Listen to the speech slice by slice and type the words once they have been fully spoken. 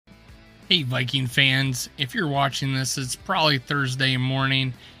Hey, Viking fans, if you're watching this, it's probably Thursday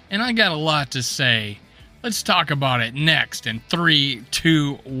morning, and I got a lot to say. Let's talk about it next in 3,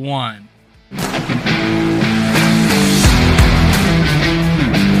 2, 1.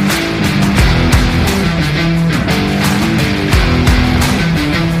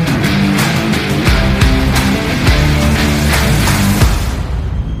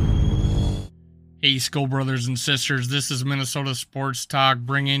 Hey, Skull brothers and sisters, this is Minnesota Sports Talk,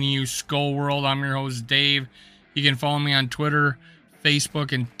 bringing you Skull World. I'm your host, Dave. You can follow me on Twitter,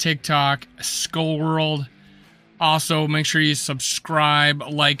 Facebook, and TikTok, Skull World. Also, make sure you subscribe,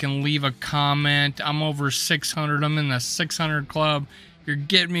 like, and leave a comment. I'm over 600. I'm in the 600 club. You're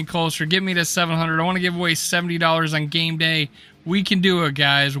getting me closer. Get me to 700. I want to give away $70 on game day. We can do it,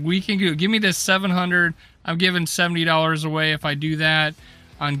 guys. We can do it. Give me to 700. I'm giving $70 away if I do that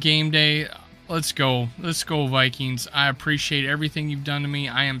on game day. Let's go. Let's go, Vikings. I appreciate everything you've done to me.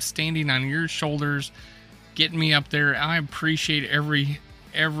 I am standing on your shoulders, getting me up there. I appreciate every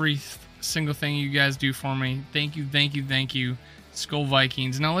single thing you guys do for me. Thank you, thank you, thank you, Skull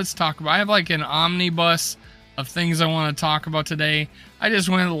Vikings. Now let's talk about, I have like an omnibus of things I want to talk about today. I just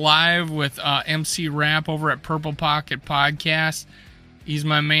went live with MC Rap over at Purple Pocket Podcast. He's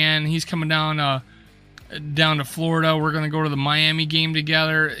my man. He's coming down to Florida. We're going to go to the Miami game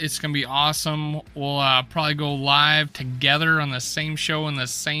together. It's going to be awesome. We'll probably go live together on the same show in the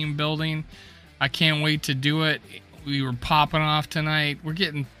same building. I can't wait to do it. We were popping off tonight. We're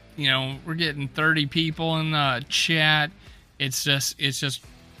getting 30 people in the chat. It's just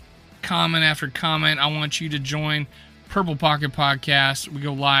comment after comment. I want you to join Purple Pocket Podcast. We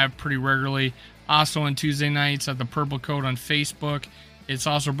go live pretty regularly. Also on Tuesday nights at the Purple Code on Facebook. It's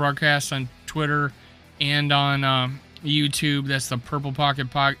also broadcast on Twitter and on YouTube. That's the Purple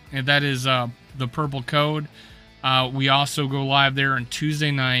Pocket that is the Purple Code. We also go live there on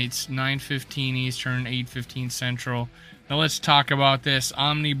Tuesday nights, 9:15 Eastern, 8:15 Central. Now let's talk about this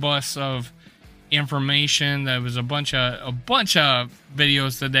omnibus of information. There was a bunch of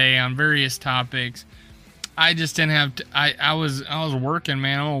videos today on various topics. I just didn't have I was working,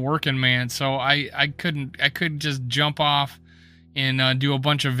 man. I'm a working man, so I couldn't just jump off and do a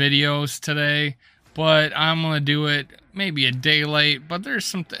bunch of videos today. But I'm gonna do it maybe a day late. But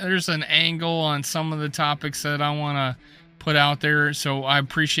there's an angle on some of the topics that I want to put out there. So I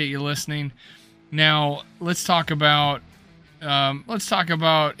appreciate you listening. Now let's talk about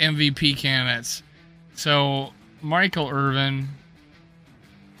MVP candidates. So Michael Irvin,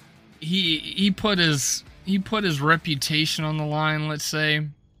 he put his reputation on the line. Let's say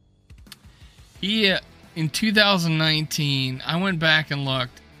in 2019, I went back and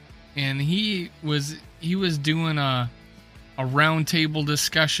looked. And he was doing a roundtable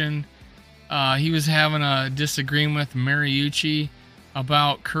discussion. He was having a disagreement with Mariucci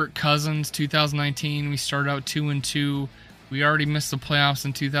about Kirk Cousins. 2019, we started out 2-2. We already missed the playoffs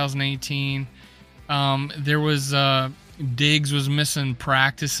in 2018. There was Diggs was missing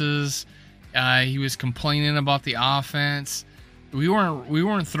practices. He was complaining about the offense. We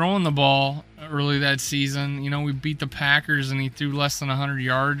weren't throwing the ball early that season. You know, we beat the Packers and he threw less than 100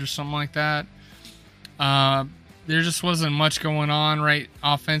 yards or something like that. There just wasn't much going on right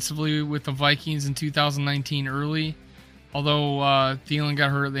offensively with the Vikings in 2019 early. Although Thielen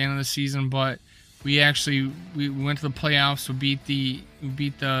got hurt at the end of the season, but we went to the playoffs. We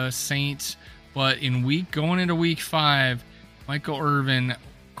beat the Saints, but going into week 5, Michael Irvin,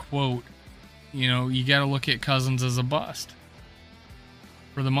 quote, you got to look at Cousins as a bust.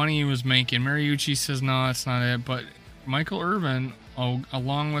 For the money he was making. Mariucci says, no, that's not it. But Michael Irvin,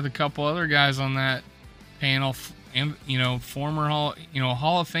 along with a couple other guys on that panel, former Hall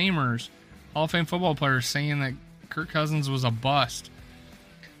of Famers, Hall of Fame football players, saying that Kirk Cousins was a bust.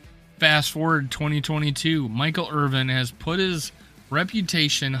 Fast forward 2022, Michael Irvin has put his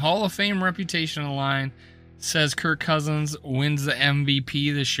reputation, Hall of Fame reputation on the line, says Kirk Cousins wins the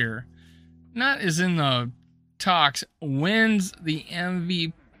MVP this year. Not as in the talks, wins the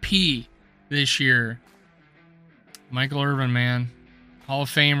MVP this year. Michael Irvin, man, Hall of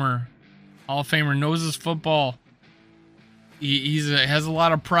Famer, knows his football. He has a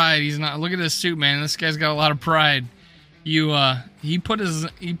lot of pride. He's not. Look at his suit, man. This guy's got a lot of pride. He put his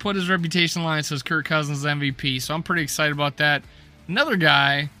reputation line, says Kirk Cousins MVP. So I'm pretty excited about that. Another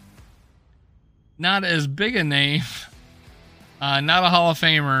guy, not as big a name, not a Hall of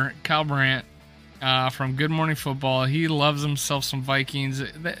Famer, Kyle Brandt. From Good Morning Football. He loves himself some Vikings.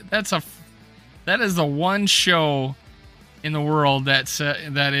 That is the one show in the world that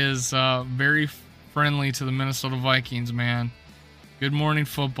is very friendly to the Minnesota Vikings, man. Good Morning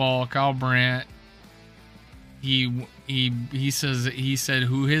Football, Kyle Brandt. He he said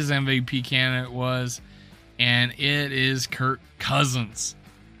who his MVP candidate was, and it is Kirk Cousins.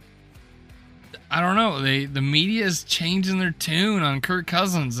 I don't know. The media is changing their tune on Kirk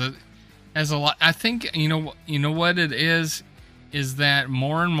Cousins. It has a lot. I think you know what it is that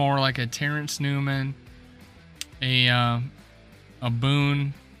more and more like a Terrence Newman, a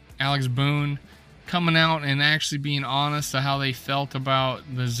Boone, Alex Boone, coming out and actually being honest to how they felt about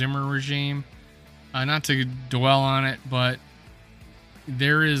the Zimmer regime. Not to dwell on it, but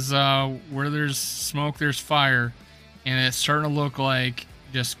there is where there's smoke, there's fire, and it's starting to look like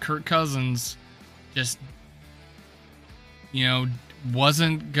just Kirk Cousins just,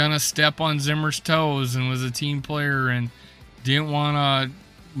 wasn't gonna step on Zimmer's toes and was a team player and didn't want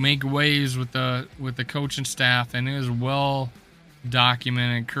to make waves with the coaching staff, and it was well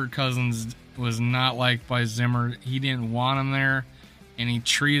documented. Kirk Cousins was not liked by Zimmer. He didn't want him there, and he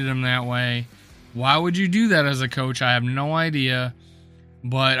treated him that way. Why would you do that as a coach? I have no idea,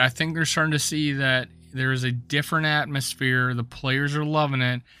 but I think they're starting to see that there is a different atmosphere. The players are loving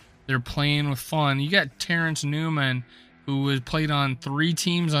it. They're playing with fun. You got Terrence Newman, who was played on 3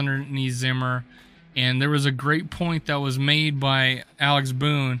 teams underneath Zimmer, and there was a great point that was made by Alex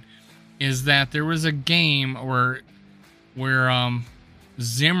Boone, is that there was a game where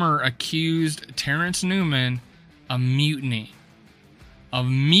Zimmer accused Terrence Newman of mutiny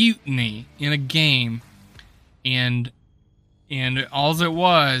in a game, and all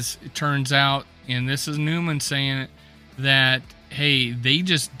it turns out, and this is Newman saying it, that hey, they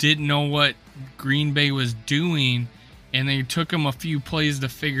just didn't know what Green Bay was doing, and they took them a few plays to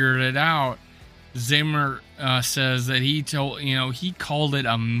figure it out. Zimmer says that he called it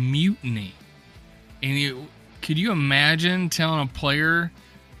a mutiny. And could you imagine telling a player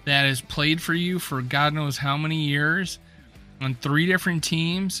that has played for you for God knows how many years on 3 different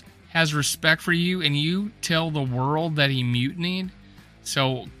teams, has respect for you, and you tell the world that he mutinied?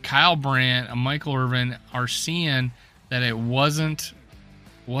 So Kyle Brandt and Michael Irvin are seeing that it wasn't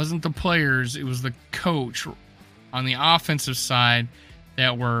the players, it was the coach on the offensive side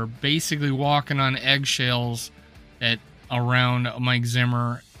that were basically walking on eggshells around Mike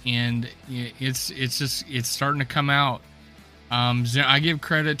Zimmer, and it's starting to come out. I give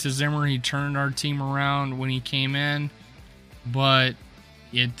credit to Zimmer. He turned our team around when he came in, but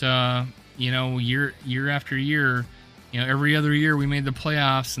it year after year, every other year we made the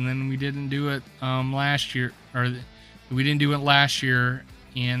playoffs, and then we didn't do it last year,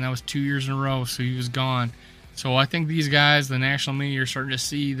 and that was 2 years in a row, so he was gone. So I think these guys, the national media, are starting to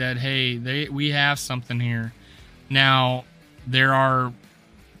see that, hey, we have something here. Now, there are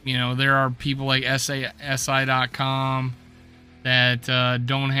people like SI.com that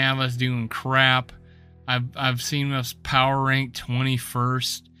don't have us doing crap. I've seen us power rank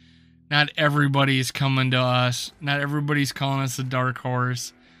 21st. Not everybody's coming to us. Not everybody's calling us a dark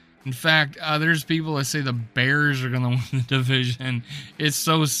horse. In fact, there's people that say the Bears are going to win the division. It's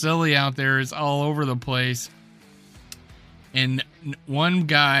so silly out there. It's all over the place. And one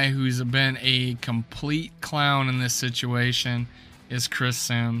guy who's been a complete clown in this situation is Chris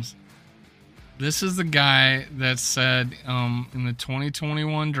Sims. This is the guy that said in the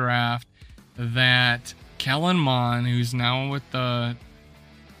 2021 draft that Kellen Mond, who's now with the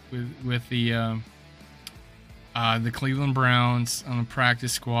Cleveland Browns on the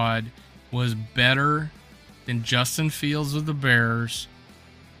practice squad, was better than Justin Fields with the Bears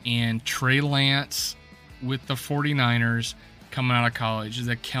and Trey Lance with the 49ers coming out of college.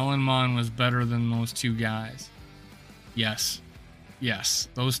 That Kellen Mond was better than those 2 guys. Yes,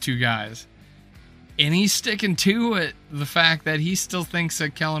 those 2 guys. And he's sticking to it, the fact that he still thinks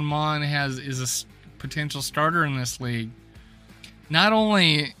that Kellen Mond is a potential starter in this league. Not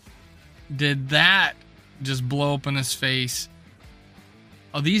only did that just blow up in his face,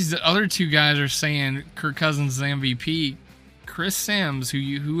 these other 2 guys are saying Kirk Cousins is the MVP. Chris Sims,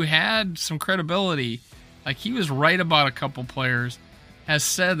 who had some credibility, like he was right about a couple players, has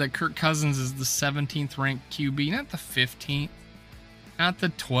said that Kirk Cousins is the 17th ranked QB, not the 15th, not the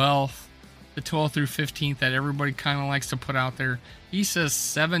 12th. The 12th through 15th that everybody kind of likes to put out there. He says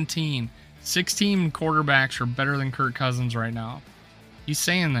 17. 16 quarterbacks are better than Kirk Cousins right now. He's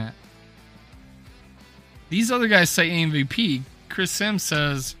saying that. These other guys say MVP. Chris Sims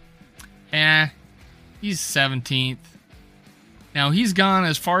says, he's 17th. Now, he's gone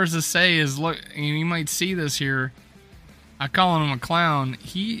as far as to say is, look, and you might see this here, I call him a clown.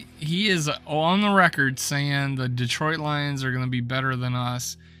 He is on the record saying the Detroit Lions are going to be better than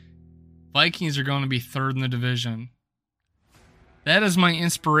us. Vikings are going to be 3rd in the division. That is my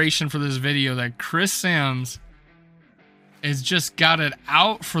inspiration for this video, that Chris Sims has just got it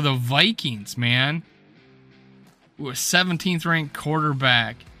out for the Vikings, man. 17th ranked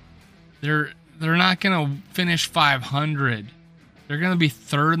quarterback. They're not gonna finish 500. They're gonna be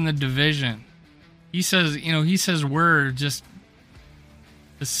third in the division. He says we're just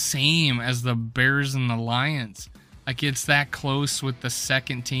the same as the Bears and the Lions. Like, it's that close with the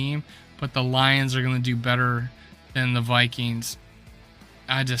second team, but the Lions are gonna do better than the Vikings.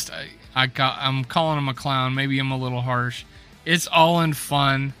 I'm calling him a clown. Maybe I'm a little harsh. It's all in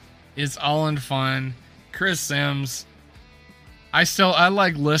fun. Chris Sims, I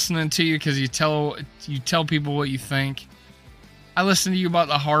like listening to you because you tell people what you think. I listened to you about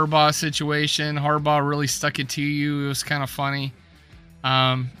the Harbaugh situation. Harbaugh really stuck it to you. It was kind of funny,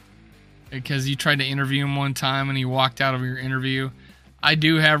 because you tried to interview him one time and he walked out of your interview. I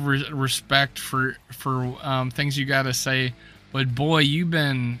do have respect for things you got to say, but boy, you've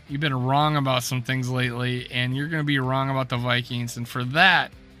been wrong about some things lately, and you're going to be wrong about the Vikings, and for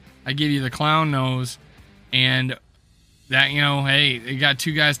that, I give you the clown nose. And that, hey, you got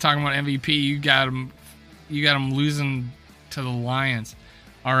two guys talking about MVP. You got them losing to the Lions.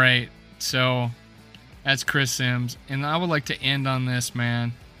 All right, so that's Chris Sims, and I would like to end on this,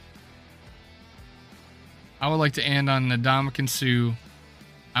 man. I would like to end on Ndamukong Suh.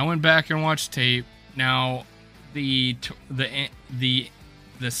 I went back and watched tape. Now, the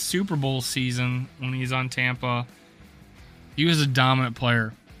Super Bowl season when he's on Tampa, he was a dominant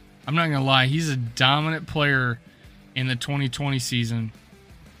player. I'm not gonna lie, he's a dominant player in the 2020 season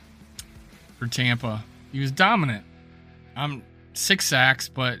for Tampa. He was dominant. 6 sacks,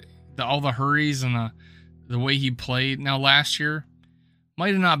 but all the hurries and the way he played. Now, last year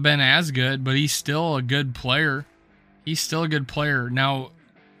might have not been as good, but he's still a good player. Now,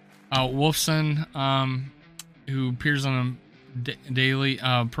 Wolfson, who appears on a daily,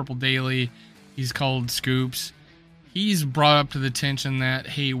 Purple Daily, he's called Scoops. He's brought up to the attention that,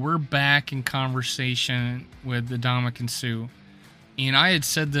 hey, we're back in conversation with the Ndamukong Suh. And I had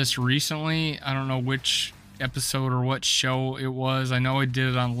said this recently. I don't know which episode or what show it was. I know I did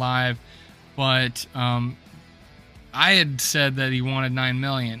it on live, but I had said that he wanted $9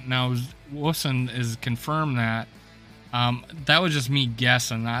 million. Now, Wilson has confirmed that. That was just me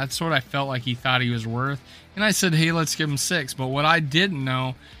guessing. That's what I felt like he thought he was worth. And I said, hey, let's give him 6. But what I didn't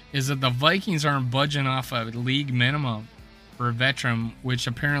know is that the Vikings aren't budging off a league minimum for a veteran, which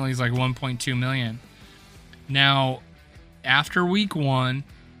apparently is like $1.2 million. Now, after week 1,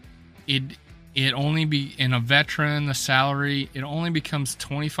 it only be in a veteran, the salary, it only becomes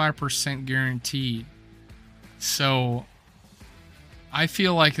 25% guaranteed. So I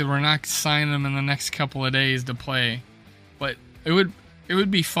feel like we're not signing him in the next couple of days to play, but it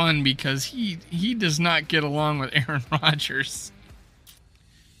would be fun because he does not get along with Aaron Rodgers.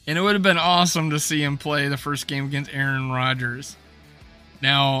 And it would have been awesome to see him play the first game against Aaron Rodgers.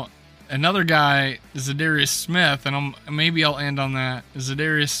 Now, another guy is Zadarius Smith, and maybe I'll end on that.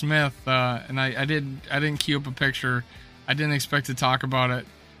 Zadarius Smith, and I didn't queue up a picture. I didn't expect to talk about it,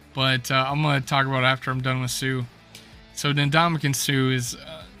 but I'm going to talk about it after I'm done with Sue. So Ndamukong Suh is,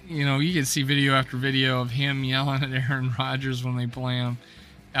 you can see video after video of him yelling at Aaron Rodgers when they play him.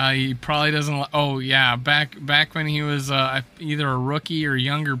 He probably doesn't. Oh yeah, back when he was either a rookie or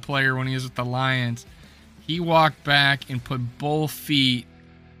younger player when he was with the Lions, he walked back and put both feet,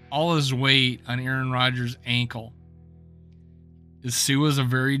 all his weight on Aaron Rodgers' ankle. Suh was a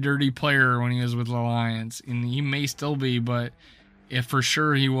very dirty player when he was with the Lions, and he may still be, but if for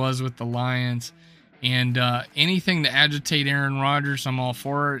sure he was with the Lions. And anything to agitate Aaron Rodgers, I'm all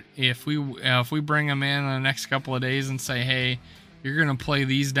for it. If we bring him in the next couple of days and say, hey, you're going to play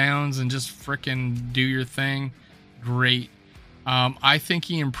these downs and just frickin' do your thing, great. I think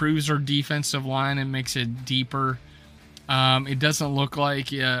he improves our defensive line and makes it deeper. It doesn't look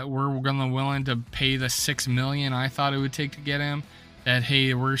like we're willing to pay the $6 million I thought it would take to get him. That,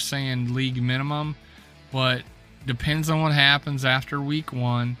 hey, we're saying league minimum, but depends on what happens after week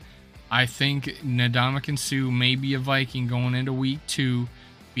 1. I think Ndamukong Suh may be a Viking going into week 2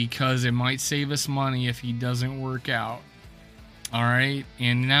 because it might save us money if he doesn't work out. All right,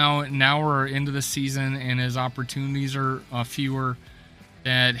 and now we're into the season and his opportunities are fewer.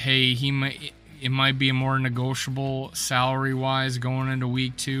 That, hey, it might be a more negotiable salary wise going into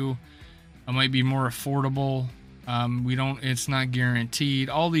week 2. It might be more affordable. It's not guaranteed.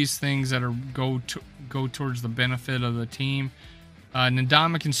 All these things that go towards the benefit of the team.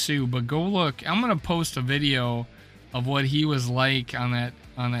 Ndamukong Suh, but go look. I'm gonna post a video of what he was like on that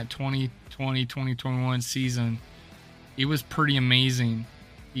 2020-2021 season. It was pretty amazing.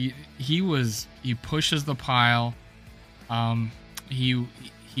 He pushes the pile. He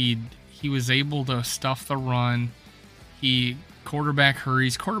was able to stuff the run. Quarterback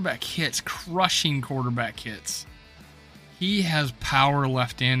hurries, quarterback hits, crushing quarterback hits. he has power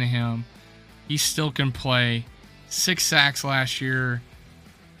left in him. He still can play. 6 sacks last year.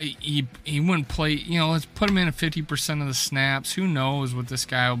 He wouldn't play, let's put him in at 50% of the snaps. Who knows what this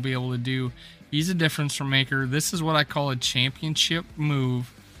guy will be able to do. He's a difference maker. This is what I call a championship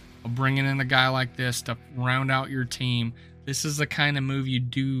move, of bringing in a guy like this to round out your team. This is the kind of move you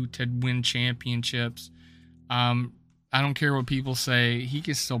do to win championships. I don't care what people say. He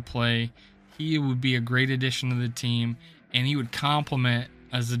can still play. He would be a great addition to the team, and he would complement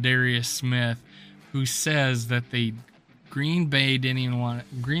Zadarius Smith, who says that Green Bay didn't even want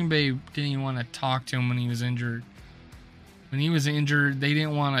to talk to him when he was injured. When he was injured, they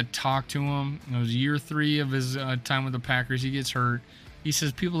didn't want to talk to him. It was year 3 of his time with the Packers. He gets hurt. He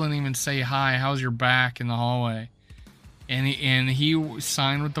says people didn't even say hi, how's your back, in the hallway. And he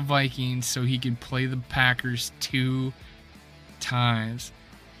signed with the Vikings so he could play the Packers 2 times.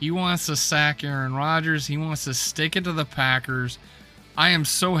 He wants to sack Aaron Rodgers. He wants to stick it to the Packers. I am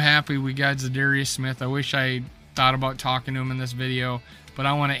so happy we got Zadarius Smith. I wish I thought about talking to him in this video, but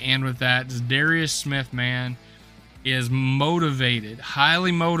I want to end with that. Zadarius Smith, man, is motivated,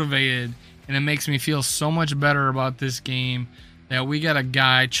 highly motivated, and it makes me feel so much better about this game that we got a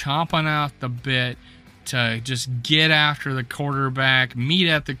guy chomping out the bit to just get after the quarterback, meet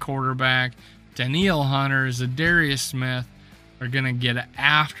at the quarterback. Danielle Hunter, Zadarius Smith are going to get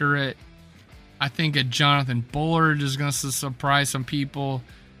after it. I think a Jonathan Bullard is going to surprise some people.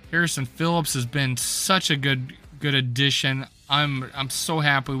 Harrison Phillips has been such a good addition. I'm so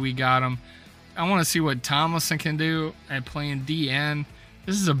happy we got him. I want to see what Tomlinson can do at playing DN.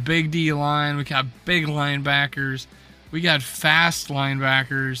 This is a big D line. We got big linebackers. We got fast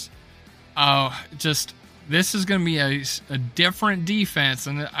linebackers. This is going to be a different defense,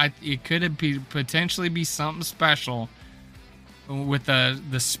 and it could potentially be something special with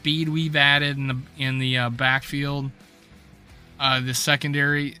the speed we've added in the backfield, the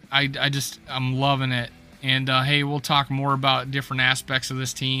secondary. I'm loving it. And hey, we'll talk more about different aspects of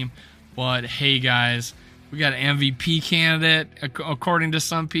this team. But hey, guys, we got an MVP candidate according to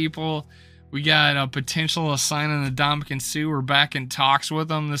some people. We got a potential of signing the Ndamukong Suh. We're back in talks with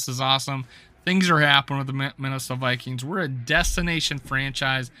them. This is awesome. Things are happening with the Minnesota Vikings. We're a destination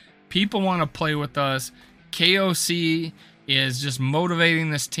franchise. People want to play with us. KOC is just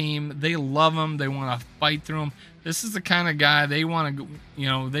motivating this team. They love him. They want to fight through him. This is the kind of guy they'll run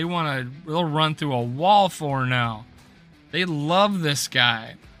through a wall for now. They love this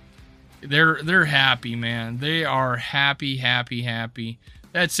guy. They're happy, man. They are happy.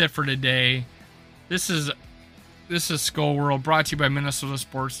 That's it for today. This is Skull World, brought to you by Minnesota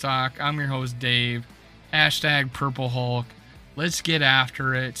Sports Talk. I'm your host, Dave. #Purple Hulk. Let's get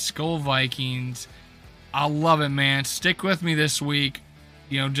after it. Skull Vikings. I love it, man. Stick with me this week.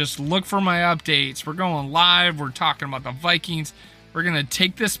 Just look for my updates. We're going live. We're talking about the Vikings. We're going to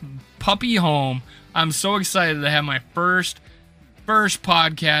take this puppy home. I'm so excited to have my first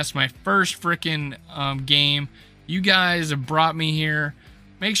podcast, my first freaking game. You guys have brought me here.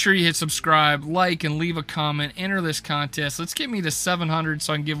 Make sure you hit subscribe, like, and leave a comment. Enter this contest. Let's get me to 700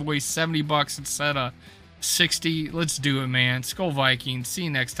 so I can give away $70 instead of 60. Let's do it, man. Skull Vikings. See you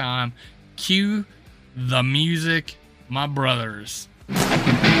next time. Cue the music, my brothers.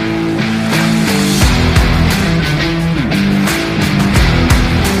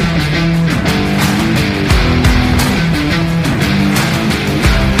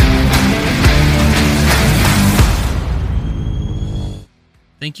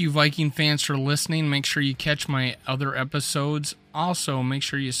 Thank you, Viking fans, for listening. Make sure you catch my other episodes. Also, make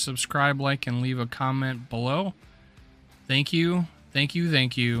sure you subscribe, like, and leave a comment below. Thank you.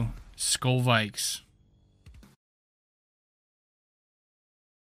 Skull Vikes.